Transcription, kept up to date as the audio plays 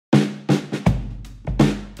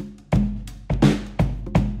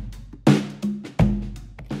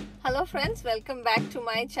Hello friends, welcome back to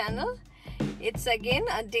my channel. It's again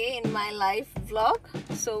a day in my life vlog.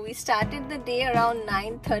 So we started the day around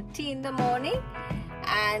 9:30 in the morning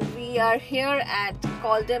and we are here at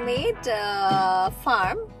Caldermaid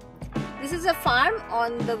farm. This is a farm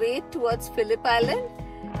on the way towards Phillip Island.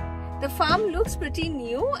 The farm looks pretty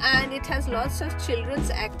new and it has lots of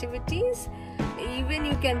children's activities. Even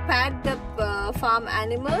you can pet the farm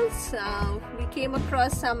animals. We came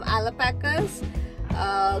across some alpacas,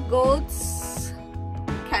 goats,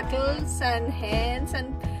 cattle and hens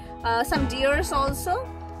and some deers also.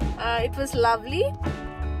 It was lovely.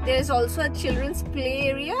 There is also a children's play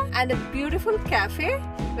area and a beautiful cafe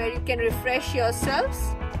where you can refresh yourselves.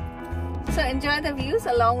 So enjoy the views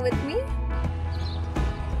along with me.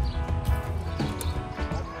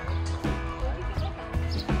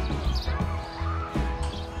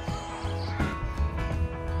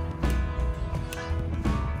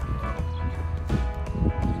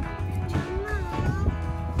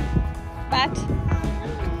 Pat?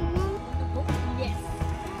 Yes.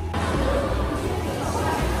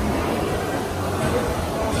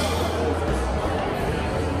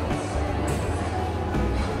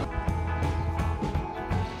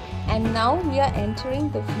 And now we are entering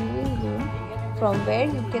the viewing room from where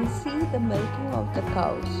you can see the milking of the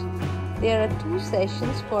cows. There are two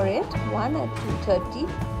sessions for it, one at 2:30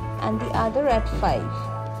 and the other at 5.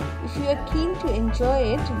 If you are keen to enjoy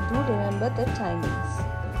it, do remember the timings.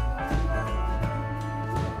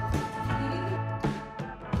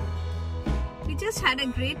 We just had a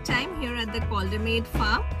great time here at the Caldermaid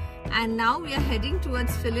farm and now we are heading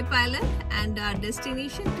towards Phillip Island and our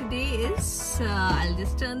destination today is, I'll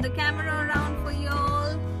just turn the camera around for you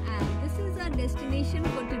all, and this is our destination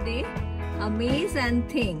for today,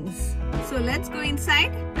 AMazeNThings. So let's go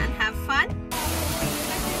inside and have fun.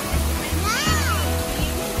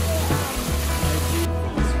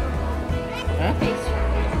 Huh?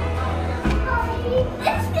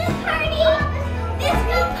 Let's go party! Let's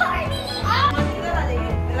go party!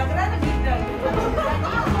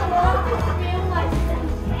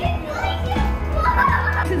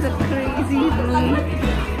 This is a crazy room.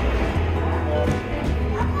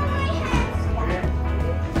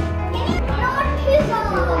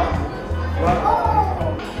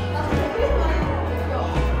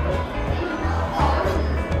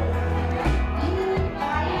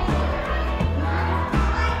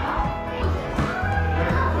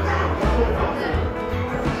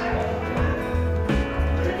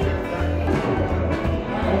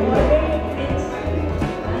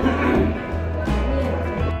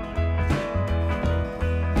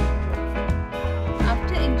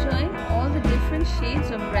 Shades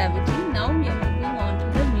of gravity. Now we are moving on to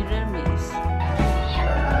the mirror maze.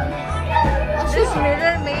 This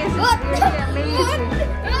mirror maze is really amazing.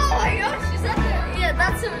 Oh my gosh, is that the... Yeah,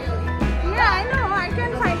 that's a really... Yeah, I know. I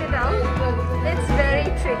can find it out. It's very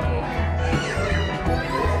tricky.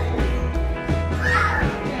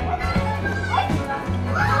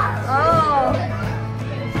 Oh.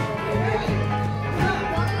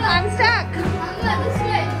 I'm stuck.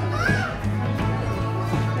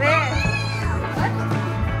 Where?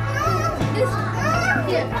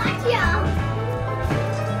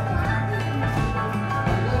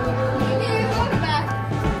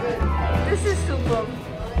 This is superb.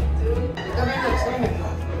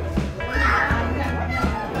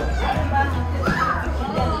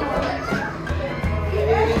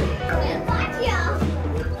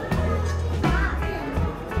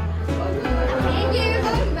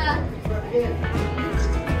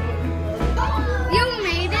 You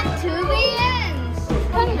made it to the end!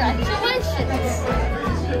 Congratulations!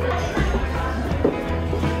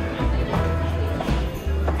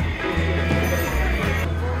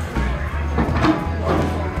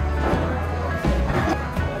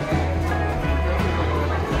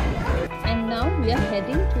 We are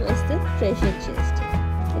heading towards the treasure chest.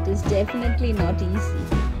 It is definitely not easy.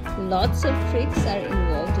 Lots of tricks are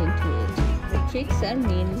involved into it. The tricks are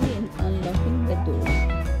mainly in unlocking the doors.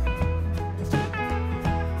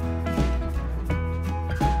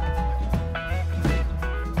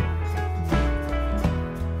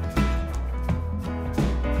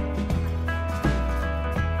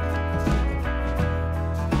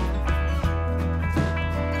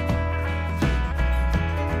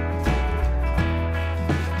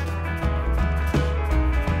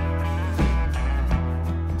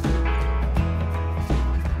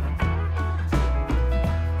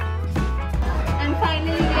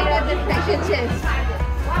 Chest.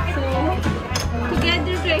 So to get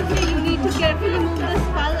the treasure you need to carefully move the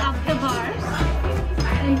skull up the bars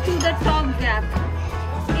into the top gap.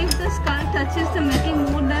 if the skull touches the metal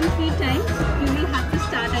more than 3 times, you will have to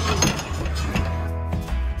start again.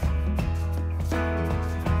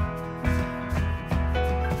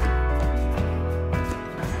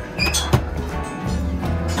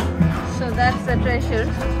 So that's the treasure.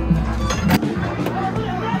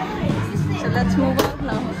 So let's move out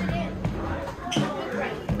now.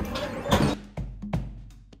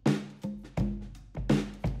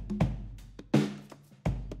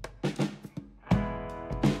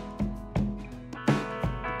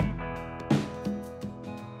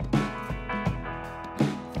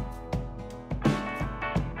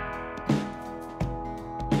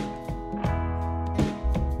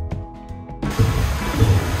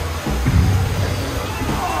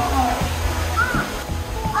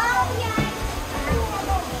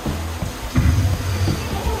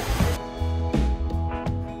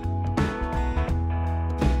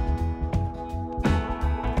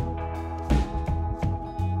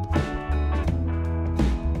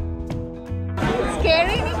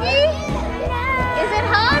 Scary, Nikki? Is it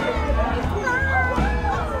hard?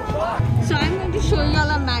 So I'm going to show you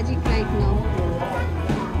all a magic right now.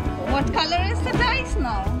 What color is the dice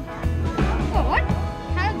now? Oh, what?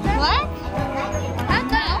 How's that? What? How's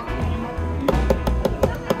that?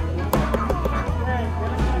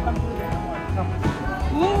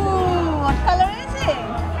 Ooh, what color is it?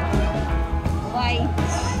 White.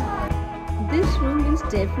 This room is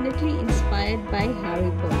definitely inspired by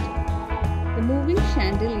Harry Potter. The moving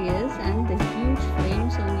chandeliers and the huge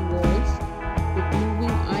frames on the walls with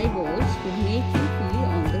moving eyeballs would make you feel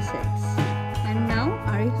on the sets. And now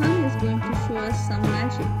Arihan is going to show us some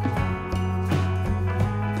magic.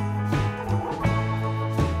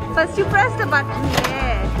 First you press the button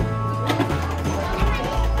there.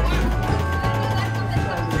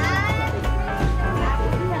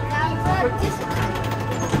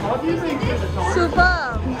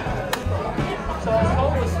 Superb!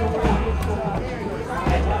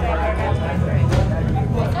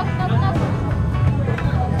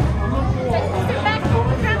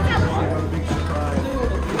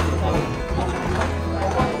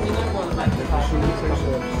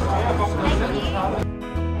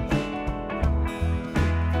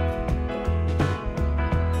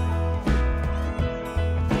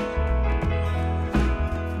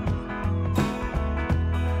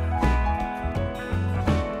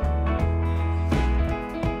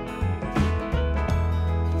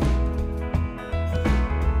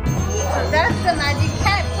 That's the magic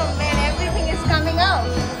hat from where everything is coming out.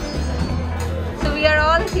 So we are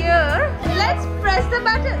all here. Let's press the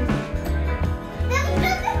button. There's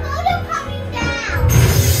the photo coming down.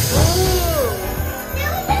 Ooh.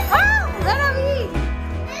 Oh, where are we?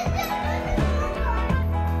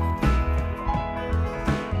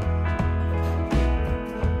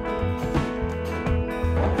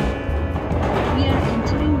 We are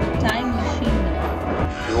entering the time machine now.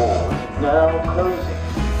 Doors now closing.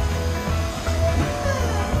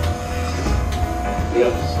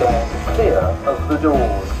 Please stand clear of the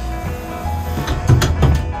doors.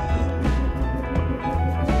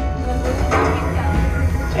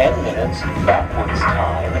 Ten minutes backwards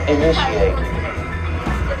time initiated.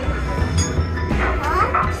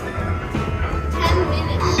 10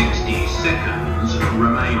 minutes. 60 seconds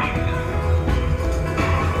remaining.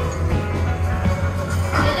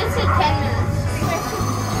 Yeah, that's it, 10 minutes.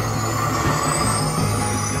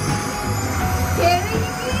 Scary,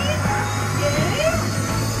 Nikki? Scary?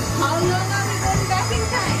 How long are we going back in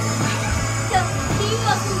time? So, he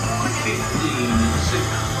wasn't born. 15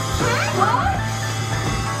 seconds. What?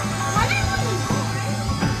 When I wasn't born.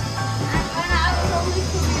 And I was only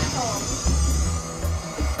 2 years old.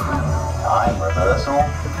 Time reversal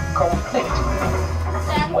complete.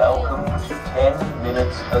 Welcome to 10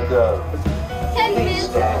 minutes ago. 10 Please minutes.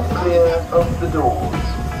 stand clear of the doors.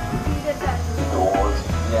 Doors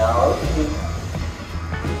now open.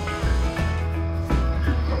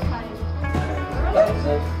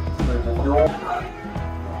 Exit through the door.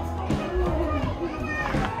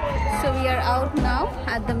 So we are out now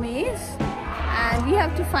at the maze and we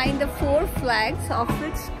have to find the 4 flags, of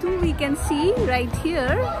which 2 we can see right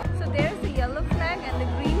here. So there's the yellow flag and the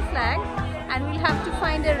green flag, and we'll have to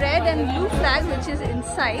find a red and blue flag which is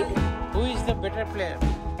inside. Who is the better player?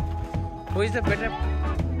 Who is the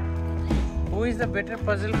better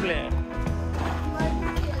puzzle player?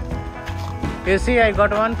 You see, I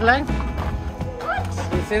got 1 flag.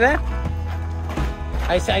 You see that?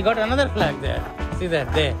 I got another flag there. See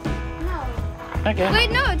that there? No. Okay.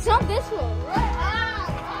 Wait, no, it's not this one.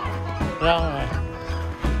 Wrong way.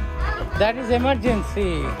 That is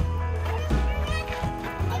emergency.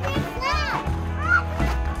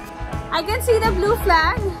 I can see the blue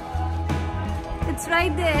flag. It's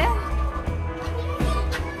right there.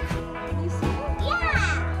 Can you see it?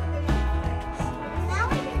 Yeah.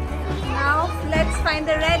 Now let's find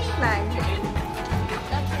the red flag.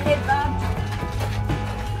 Let's head up.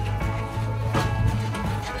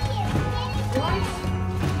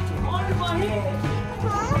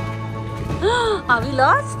 Are we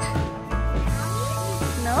lost?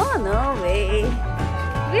 No, no way.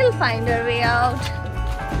 We'll find our way out.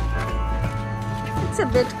 It's a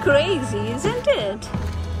bit crazy, isn't it?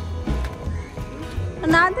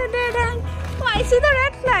 Another dead end. Oh, I see the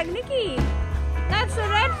red flag, Nikki. That's the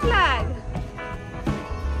red flag.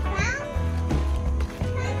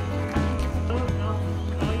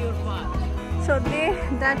 So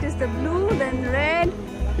that is the blue, then red.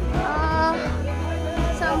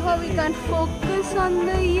 Somehow we can't focus on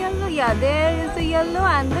the yellow. Yeah, there is the yellow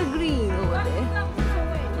and the green over there.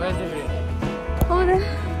 Where's the green? Over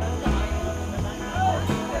there.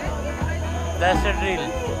 That's the drill.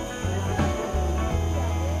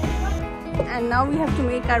 And now we have to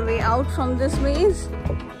make our way out from this maze.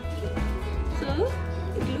 So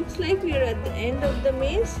it looks like we are at the end of the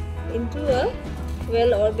maze into a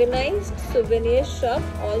well-organized souvenir shop,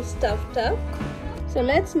 all stuffed up. So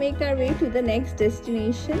let's make our way to the next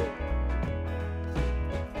destination.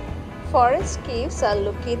 Forest caves are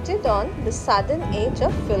located on the southern edge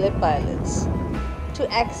of Phillip Islands. To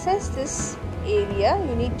access this area,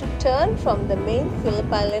 you need to turn from the main Phillip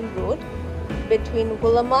Island road between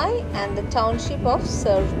Woolamai and the township of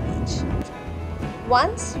Surf Beach.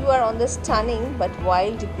 Once you are on the stunning but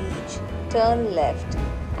wild beach, turn left,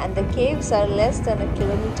 and the caves are less than a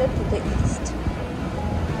kilometer to the east.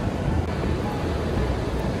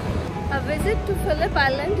 A visit to Phillip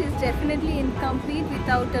Island is definitely incomplete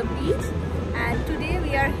without a beach, and today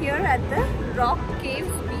we are here at the Rock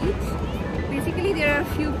Caves beach. Basically there are a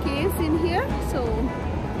few caves in here, so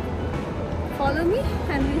follow me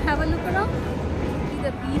and we'll have a look around. See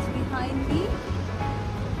the beach behind me.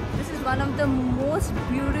 This is one of the most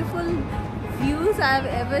beautiful views I have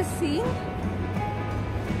ever seen.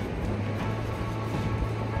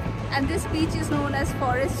 And this beach is known as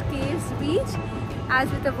Forest Caves Beach. As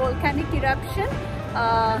with a volcanic eruption,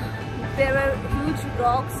 there were huge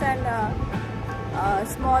rocks and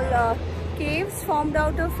small caves formed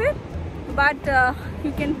out of it, but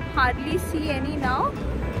you can hardly see any now.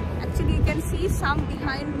 Actually, you can see some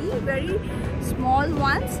behind me, very small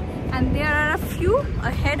ones, and there are a few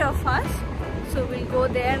ahead of us. So we'll go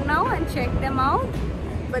there now and check them out.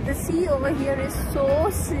 But the sea over here is so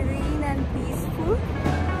serene and peaceful.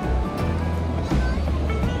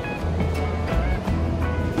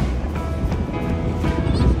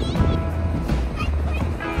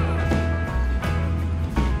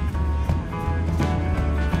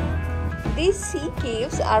 These sea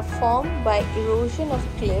caves are formed by erosion of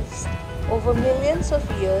cliffs over millions of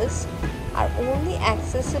years, are only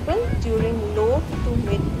accessible during low to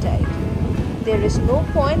mid tide. There is no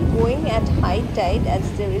point going at high tide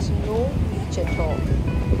as there is no beach at all.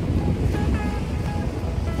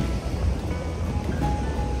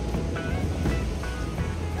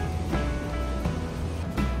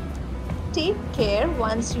 Take care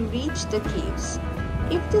once you reach the caves.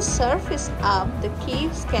 If the surf is up, the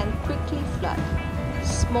caves can quickly flood.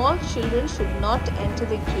 Small children should not enter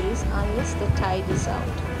the caves unless the tide is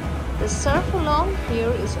out. The surf along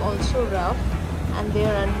here is also rough and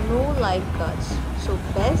there are no lifeguards, so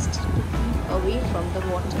best to keep away from the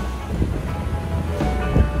water.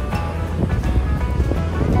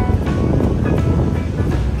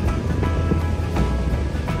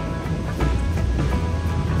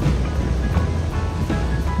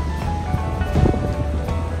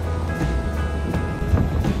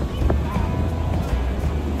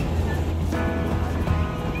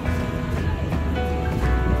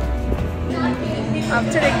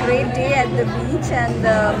 After a great day at the beach and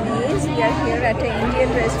the maze, we are here at an Indian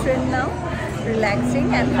restaurant now,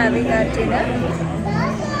 relaxing and having our dinner.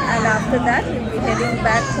 And after that, we'll be heading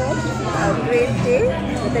back home. A great day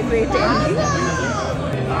with a great ending.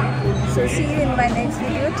 So see you in my next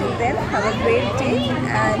video. Till then, have a great day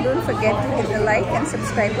and don't forget to hit the like and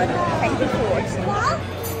subscribe button. Thank you for watching.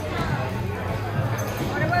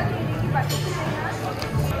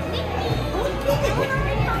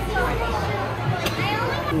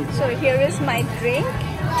 So here is my drink.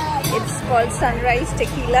 It's called Sunrise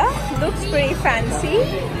Tequila. Looks pretty fancy.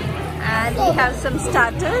 And we have some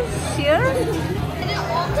starters here.